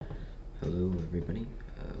Hello, everybody.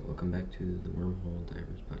 Welcome back to the Wormhole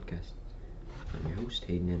Divers podcast. I'm your host,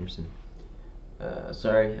 Hayden Anderson.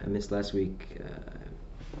 Sorry, I missed last week.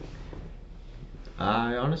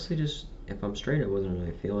 I honestly just, if I'm straight, I wasn't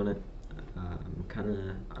really feeling it. I'm kind of,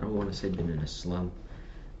 I don't want to say been in a slump,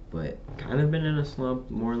 but kind of been in a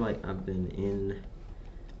slump. More like I've been in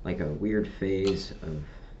like a weird phase of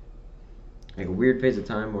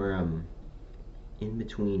time where I'm in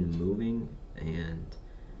between moving and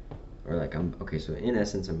or like I'm okay, so in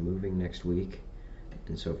essence I'm moving next week,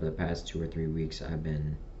 and so for the past 2 or 3 weeks I've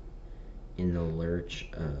been in the lurch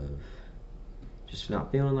of just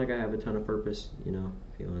not feeling like I have a ton of purpose,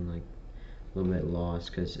 feeling like a little bit lost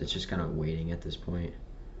because it's just kind of waiting at this point.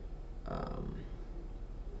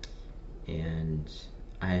 And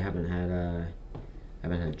I haven't had a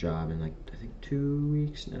job in like I think 2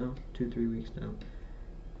 weeks now, 2 3 weeks now,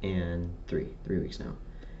 and three weeks now,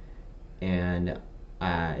 and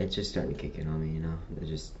it's just starting to kick in on me. It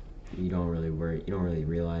just you don't really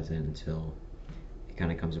realize it until it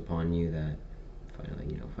kind of comes upon you that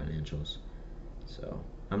finally, financials. So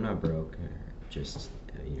I'm not broke, just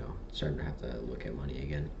starting to have to look at money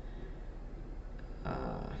again.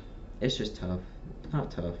 It's just tough. Not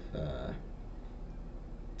tough.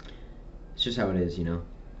 It's just how it is.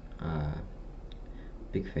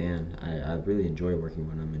 Big fan. I really enjoy working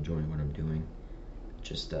when I'm enjoying what I'm doing.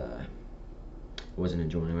 Just wasn't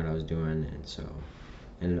enjoying what I was doing, and so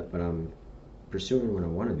but I'm pursuing what I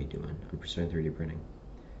want to be doing. I'm pursuing 3D printing,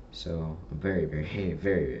 so I'm very, very,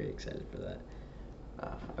 very, very excited for that.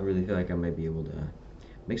 I really feel like I might be able to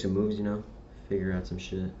make some moves, figure out some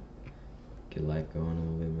shit, get life going a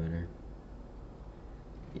little bit better.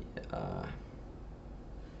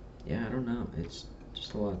 Yeah, I don't know. It's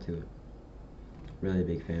just a lot to it. Really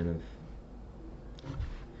big fan of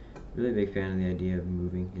the idea of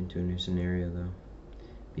moving into a new scenario, though.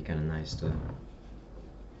 Be kind of nice to. I'm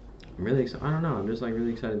really excited. I don't know. I'm just like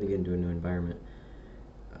really excited to get into a new environment.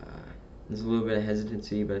 There's a little bit of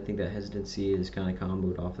hesitancy, but I think that hesitancy is kind of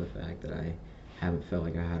comboed off the fact that I haven't felt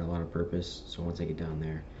like I had a lot of purpose. So once I get down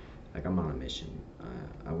there, like I'm on a mission.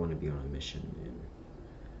 I want to be on a mission, and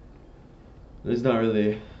there's not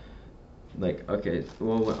really like okay.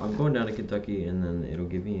 Well, I'm going down to Kentucky, and then it'll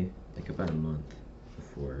give me like about a month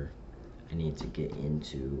before I need to get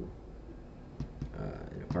into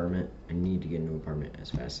an apartment. I need to get into an apartment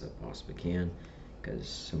as fast as I possibly can because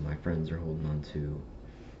some of my friends are holding on to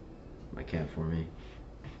my cat for me,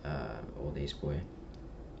 old Ace Boy.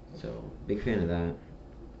 So big fan of that.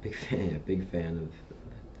 Big fan of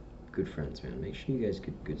good friends, man. Make sure you guys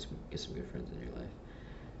get some good friends in your life.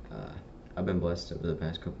 I've been blessed over the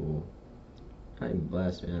past couple. I'm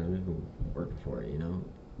blessed, man. I've been working for it,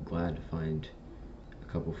 Glad to find a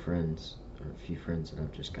couple friends or a few friends that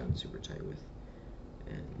I've just gotten super tight with,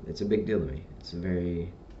 and it's a big deal to me. It's a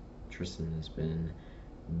very Tristan has been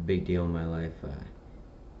a big deal in my life.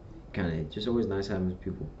 Kind of just always nice having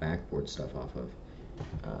people backboard stuff off of.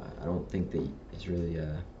 I don't think that it's really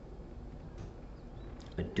a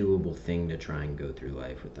doable thing to try and go through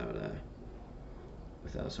life without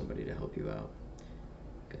somebody to help you out.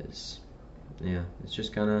 Because yeah, it's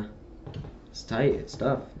just kind of it's tight. It's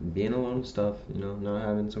tough. Being alone is tough. Not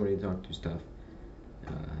having somebody to talk to is tough.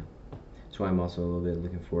 That's why I'm also a little bit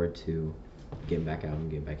looking forward to getting back out and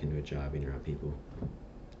getting back into a job, being around people.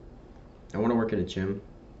 I want to work at a gym.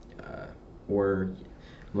 Or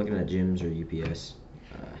I'm looking at gyms or UPS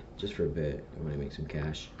just for a bit. I want to make some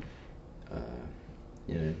cash.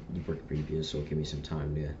 You work for UPS, so it'll give me some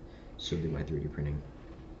time to still do my 3D printing,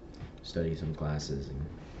 study some classes, and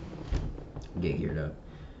get geared up,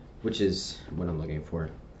 which is what I'm looking for.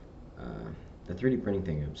 The 3D printing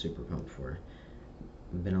thing I'm super pumped for.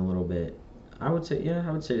 I've been a little bit, I would say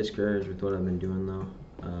discouraged with what I've been doing though.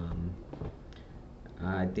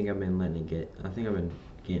 I think I've been letting it get. I think I've been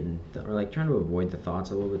trying to avoid the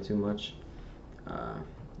thoughts a little bit too much.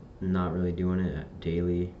 Not really doing it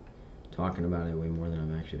daily, talking about it way more than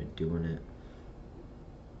I've actually been doing it.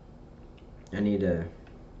 I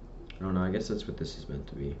don't know, I guess that's what this is meant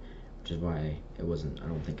to be, which is why it wasn't, I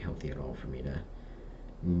don't think, healthy at all for me to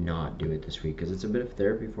not do it this week, because it's a bit of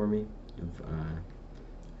therapy for me.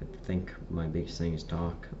 I think my biggest thing is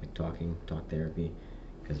talk therapy,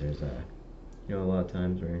 because there's a lot of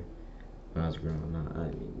times where when I was growing up,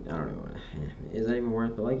 I don't know, is that even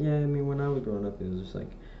worth it? Like, yeah, when I was growing up, it was just like,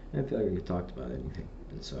 I didn't feel like I could talk about anything,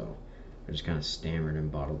 and so I just kind of stammered and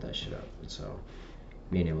bottled that shit up, and so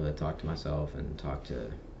being able to talk to myself and talk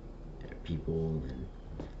to people and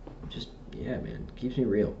just, yeah, man, it keeps me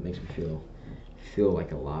real, it makes me feel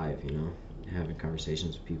like alive, having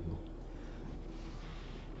conversations with people.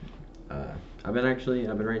 I've been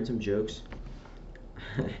writing some jokes.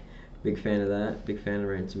 Big fan of that. Big fan of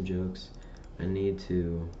writing some jokes. I need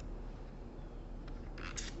to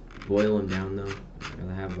boil them down though.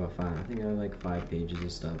 I have about 5. I think I have like 5 pages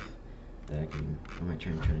of stuff that I might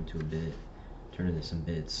try and turn into a bit, turn into some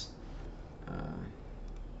bits.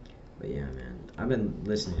 But yeah, man, I've been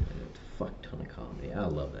listening to a fuck ton of comedy. I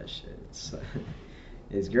love that shit.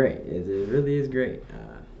 It's great. It really is great.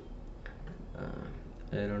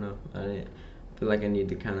 I don't know. I feel like I need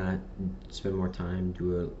to kind of spend more time,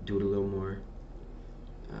 do it a little more.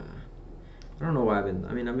 I don't know why I've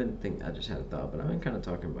been thinking, I just had a thought, but I've been kind of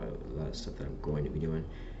talking about a lot of stuff that I'm going to be doing.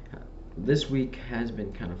 This week has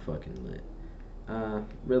been kind of fucking lit.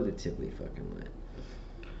 Relatively fucking lit.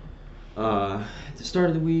 At the start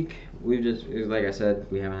of the week, like I said,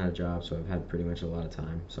 we haven't had a job, so I've had pretty much a lot of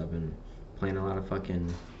time. So I've been playing a lot of I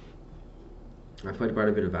played quite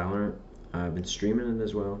a bit of Valorant. I've been streaming it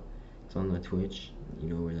as well. It's on my Twitch. You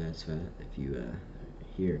know where that's at. If you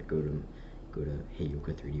here, go to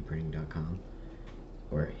heyoka3dprinting.com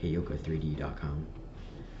or heyoka3d.com.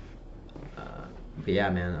 But yeah,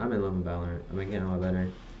 man, I've been loving Valorant. I've been getting a lot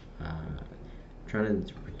better. Trying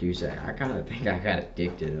to reduce it. I kind of think I got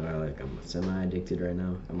addicted, or like I'm semi-addicted right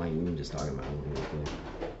now. I might even just talking about it real quick.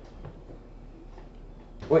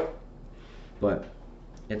 What? But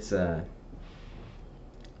it's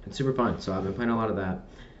super fun. So I've been playing a lot of that.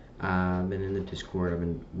 I've been in the Discord. I've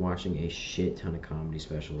been watching a shit ton of comedy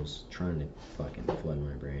specials, trying to fucking flood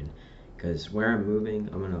my brain. Cause where I'm moving,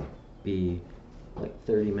 I'm gonna be like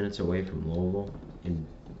 30 minutes away from Louisville, and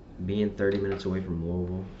being 30 minutes away from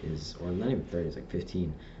Louisville or not even 30, it's like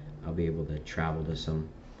 15. I'll be able to travel to some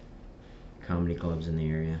comedy clubs in the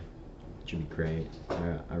area. It should be great.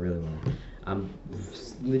 I really want to. I'm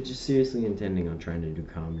just seriously intending on trying to do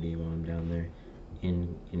comedy while I'm down there,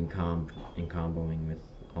 in comboing with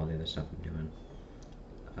all the other stuff I'm doing.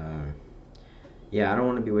 Yeah, I don't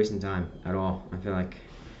want to be wasting time at all. I feel like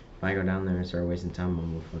if I go down there and start wasting time,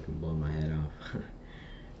 I'm gonna fucking blow my head off.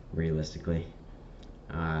 Realistically.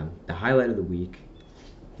 The highlight of the week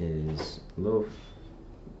is a little,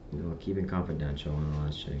 keeping confidential and all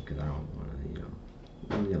that shit, because I don't want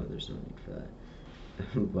to, there's no need for that.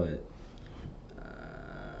 But,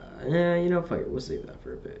 yeah, fuck it, we'll save that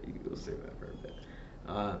for a bit.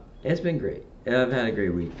 It's been great. I've had a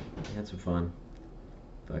great week. Had some fun.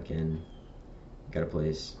 Fucking got a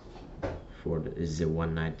place is it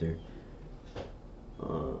one night there.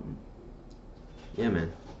 Yeah,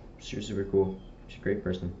 man, she was super cool. She's a great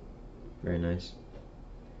person. Very nice.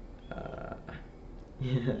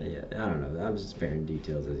 Yeah, I don't know. I'm just sparing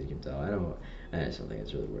details, as you can tell. I just don't think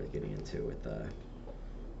it's really worth getting into with,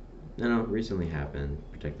 recently happened,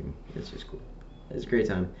 protecting. It's just cool. It's a great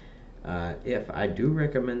time. If I do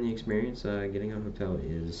recommend the experience, getting a hotel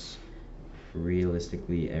is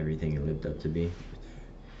realistically everything it lived up to be.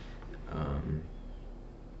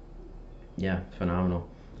 Yeah, phenomenal.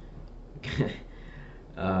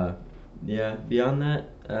 Yeah, beyond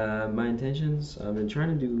that, my intentions, I've been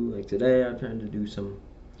trying to do, like today, I'm trying to do some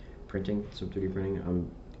printing, some 3D printing.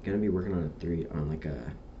 I'm gonna be working on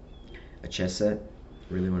a chess set.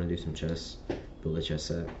 Really want to do some chess, build a chess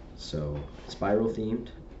set. So, spiral themed.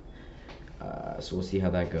 So we'll see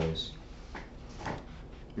how that goes.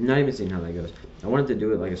 I'm not even seeing how that goes. I wanted to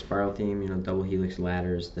do it like a spiral theme, double helix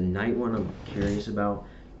ladders. The night one I'm curious about,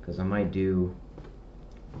 because I might do...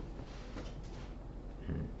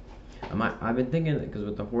 I've been thinking, because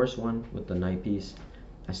with the horse one, with the night piece,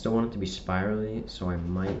 I still want it to be spirally, so I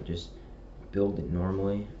might just build it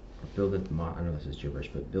normally, or build it, I know this is gibberish,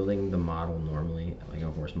 but building the model normally, like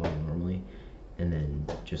a horse model normally, and then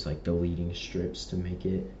just like deleting strips to make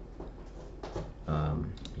it,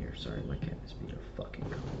 here, sorry, my cat is being a fucking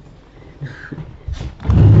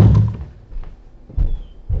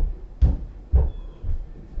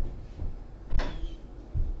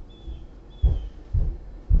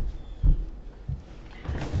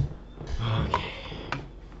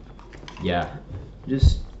yeah, I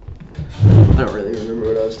don't really remember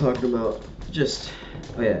what I was talking about.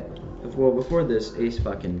 Oh yeah, well, before this, Ace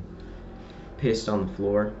fucking pissed on the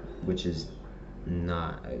floor, which is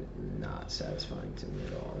not satisfying to me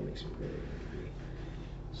at all. It makes me very angry.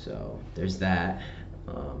 So, there's that.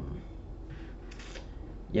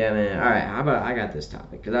 Yeah, man, alright, how about I got this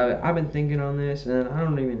topic, because I've been thinking on this, and I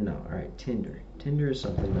don't even know. Alright, Tinder. Tinder is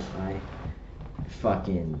something that I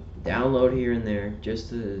fucking download here and there, just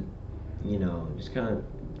to, just kind of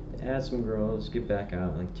add some girls, get back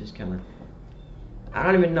out, like, just kind of, I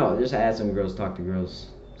don't even know, just add some girls, talk to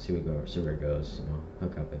girls, see where it goes,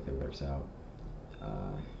 hook up if it works out.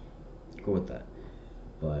 Go with that.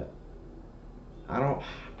 But I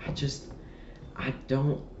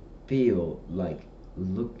don't feel like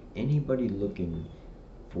anybody looking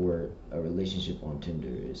for a relationship on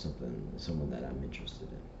Tinder is someone that I'm interested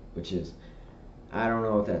in, which is, I don't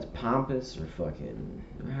know if that's pompous or fucking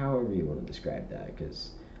however you want to describe that,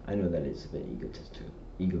 because I know that it's a bit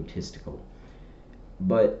egotistical,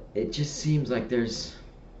 but it just seems like there's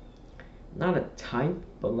not a type,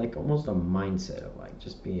 but like almost a mindset of like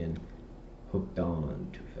just being hooked on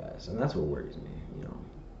too fast, and that's what worries me, you know.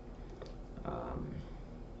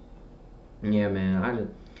 Yeah, man,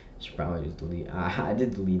 should probably just delete. I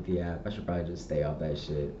did delete the app. I should probably just stay off that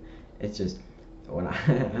shit. It's just when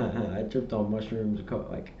I tripped on mushrooms,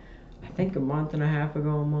 like I think a month and a half ago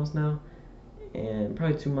almost now, and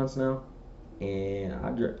probably 2 months now, and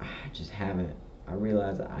I just haven't. I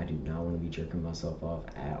realized that I do not want to be jerking myself off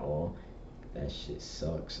at all. That shit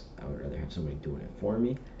sucks. I would rather have somebody doing it for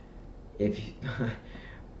me. If you,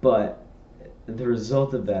 but the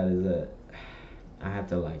result of that is that I have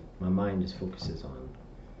to, like, my mind just focuses on,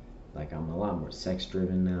 like, I'm a lot more sex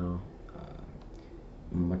driven now.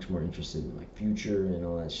 I'm much more interested in like future and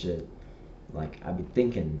all that shit. Like I be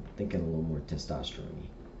thinking a little more testosterone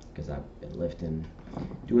because I've been lifting,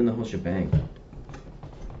 doing the whole shebang,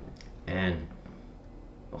 and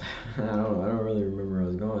I don't really remember where I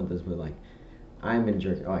was going with this, but like I've been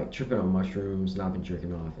tripping on mushrooms, not been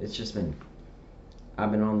jerking off. It's just been,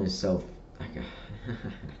 I've been on this self. Alright,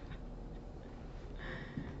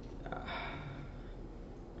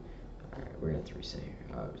 we're gonna have to reset here.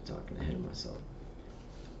 I was talking ahead of myself.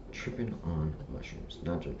 Tripping on mushrooms,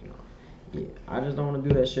 not jerking off. Yeah, I just don't want to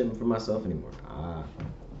do that shit for myself anymore.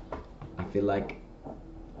 I feel like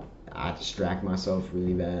I distract myself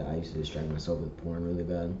really bad. I used to distract myself with porn really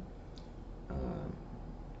bad.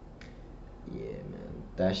 Yeah, man,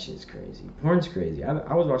 that shit's crazy. Porn's crazy.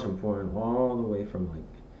 I was watching porn all the way from like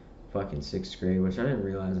fucking sixth grade, which I didn't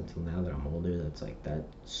realize until now that I'm older. That's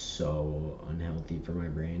so unhealthy for my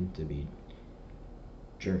brain to be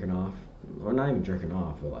jerking off, or not even jerking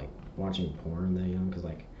off, but like watching porn that young. Cause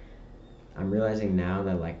like I'm realizing now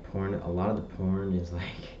that like porn, a lot of the porn is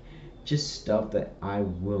like just stuff that I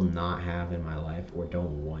will not have in my life or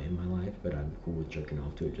don't want in my life, but I'm cool with jerking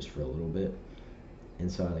off to it just for a little bit.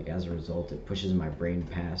 And so like as a result, it pushes my brain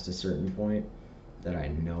past a certain point that I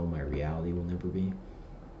know my reality will never be.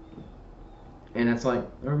 And it's like,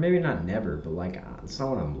 or maybe not never, but like it's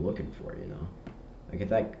not what I'm looking for, you know. Like if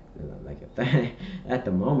that at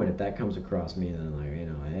the moment, if that comes across me, then like, you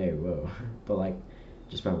know, hey, whoa. But like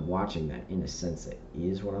just by watching that, in a sense, that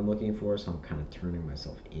is what I'm looking for. So I'm kind of turning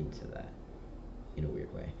myself into that in a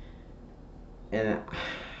weird way. And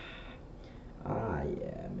yeah,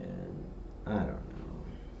 man, I don't know.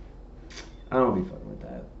 I don't be fucking with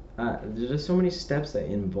that. There's just so many steps that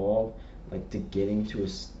involve like to getting to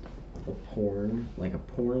a porn, like a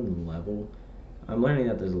porn level. I'm learning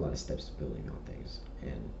that there's a lot of steps to building on things,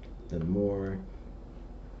 and the more,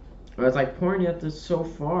 or it's like porn, you have to so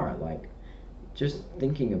far, like just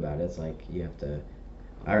thinking about it, it's like you have to.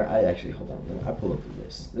 I actually, hold on, I pull up the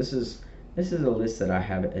list. This is a list that I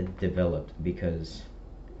have developed because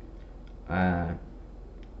like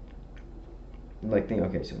think.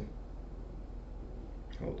 Okay, so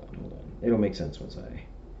hold on. It'll make sense once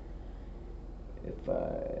if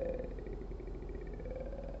I.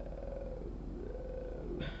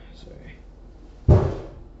 Sorry.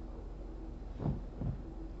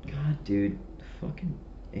 God, dude, the fucking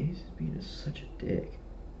Ace is being such a dick.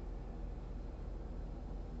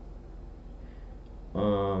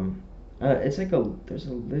 It's like there's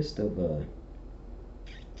a list of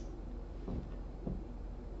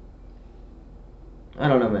I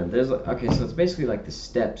don't know, man. There's like, okay, so it's basically like the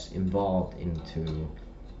steps involved into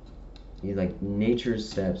like nature's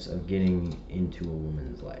steps of getting into a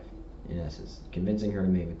woman's life. In essence, convincing her to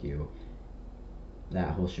mate with you. That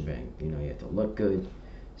whole shebang. You know, you have to look good,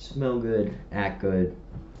 smell good, act good,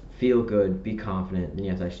 feel good, be confident. Then you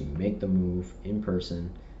have to actually make the move in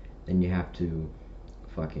person. Then you have to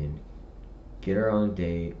fucking get her on a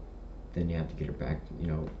date. Then you have to get her back, you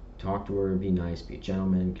know, talk to her, be nice, be a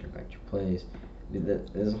gentleman, get her back to your place.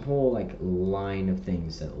 There's a whole like line of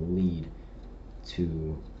things that lead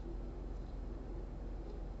to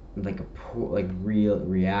like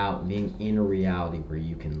being in a reality where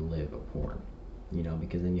you can live a porn, you know,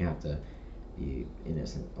 because then you have to be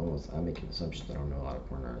innocent. Almost, I'm making assumptions. I don't know a lot of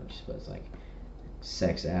porn artists, but it's like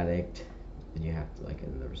sex addict. Then you have to like,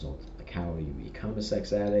 in the result, like how you become a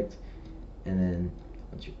sex addict, and then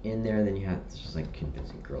once you're in there, then you have to just like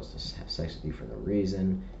convincing girls to have sex with you for no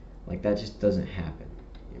reason. Like that just doesn't happen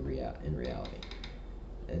in reality.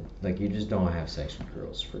 Like you just don't have sex with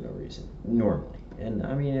girls for no reason normally. And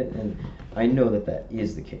I mean, and I know that that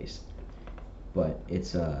is the case, but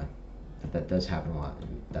it's that does happen a lot,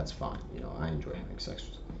 and that's fine. You know, I enjoy having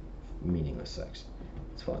sex, meaningless sex.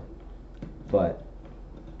 It's fun, but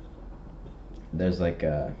there's like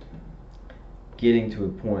getting to a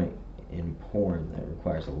point in porn that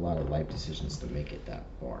requires a lot of life decisions to make it that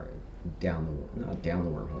far down the not down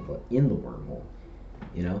the wormhole, but in the wormhole.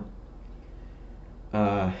 You know.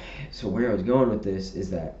 Uh, so where I was going with this is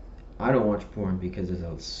that I don't watch porn because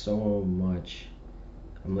there's so much.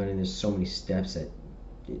 I'm learning there's so many steps that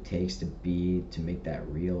it takes to make that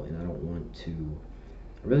real, and I don't want to.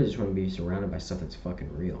 I really just want to be surrounded by stuff that's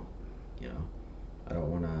fucking real. You know, I don't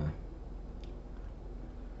want to,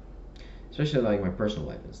 especially like my personal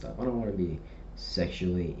life and stuff. I don't want to be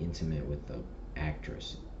sexually intimate with the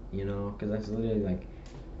actress. You know, because that's literally like,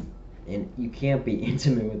 and you can't be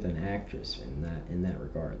intimate with an actress in that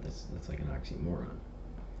regard. That's like an oxymoron.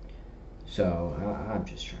 So I'm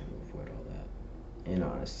just trying to avoid all that. In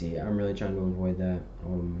honesty, I'm really trying to avoid that.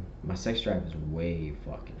 My sex drive is way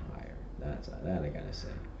fucking higher. That I gotta say.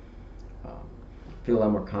 Um, feel a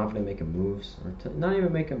lot more confident making moves, or not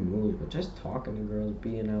even making moves, but just talking to girls,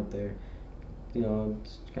 being out there. You know,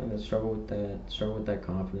 kind of struggle with that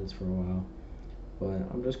confidence for a while.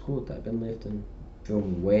 But I'm just cool with that. Been lifting,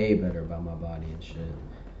 feeling way better about my body and shit.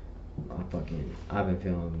 I've been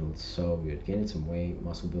feeling so good. Gaining some weight,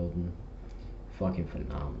 muscle building, fucking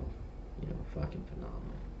phenomenal. You know, fucking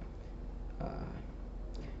phenomenal.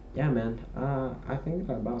 Yeah, man. I think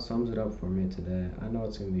that about sums it up for me today. I know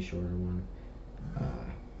it's gonna be a shorter one.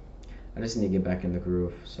 I just need to get back in the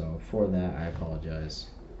groove. So for that, I apologize.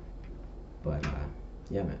 But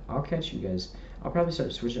yeah, man. I'll catch you guys. I'll probably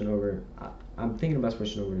start switching over. I'm thinking about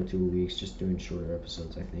switching over to 2 weeks, just doing shorter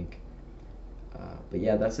episodes. I think. But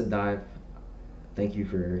yeah, that's a dive. Thank you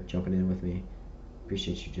for jumping in with me.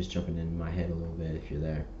 Appreciate you just jumping in my head a little bit if you're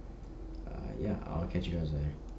there. Yeah, I'll catch you guys later.